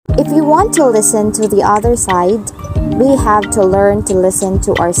we want to listen to the other side, we have to learn to listen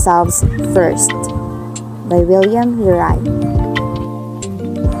to ourselves first. By William Ury.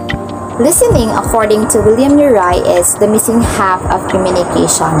 Listening, according to William Ury, is the missing half of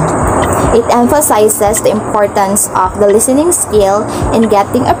communication. It emphasizes the importance of the listening skill in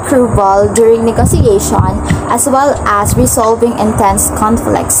getting approval during negotiation, as well as resolving intense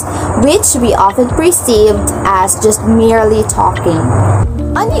conflicts, which we often perceived as just merely talking.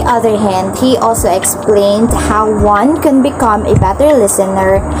 On the other hand, he also explained how one can become a better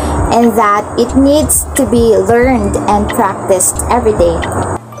listener and that it needs to be learned and practiced every day.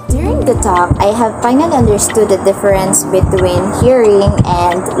 During the talk, I have finally understood the difference between hearing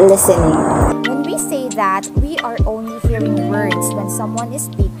and listening. When we say that we are only hearing words when someone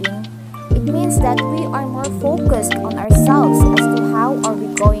is speaking, it means that we are more focused on ourselves as to how are we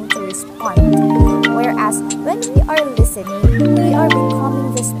going to respond. Whereas when we are listening, we are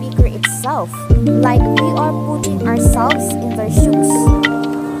becoming the speaker itself, like we are putting ourselves in their shoes.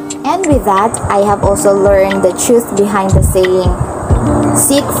 And with that, I have also learned the truth behind the saying,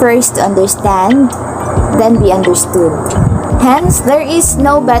 seek first to understand, then be understood. Hence, there is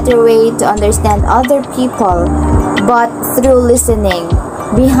no better way to understand other people but through listening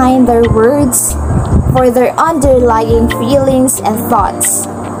behind their words for their underlying feelings and thoughts.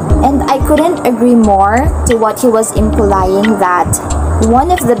 And I couldn't agree more to what he was implying, that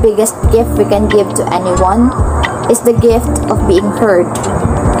one of the biggest gifts we can give to anyone is the gift of being heard.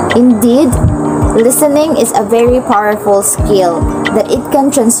 Indeed, listening is a very powerful skill that it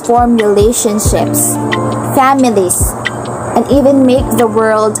can transform relationships, families, and even make the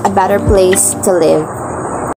world a better place to live.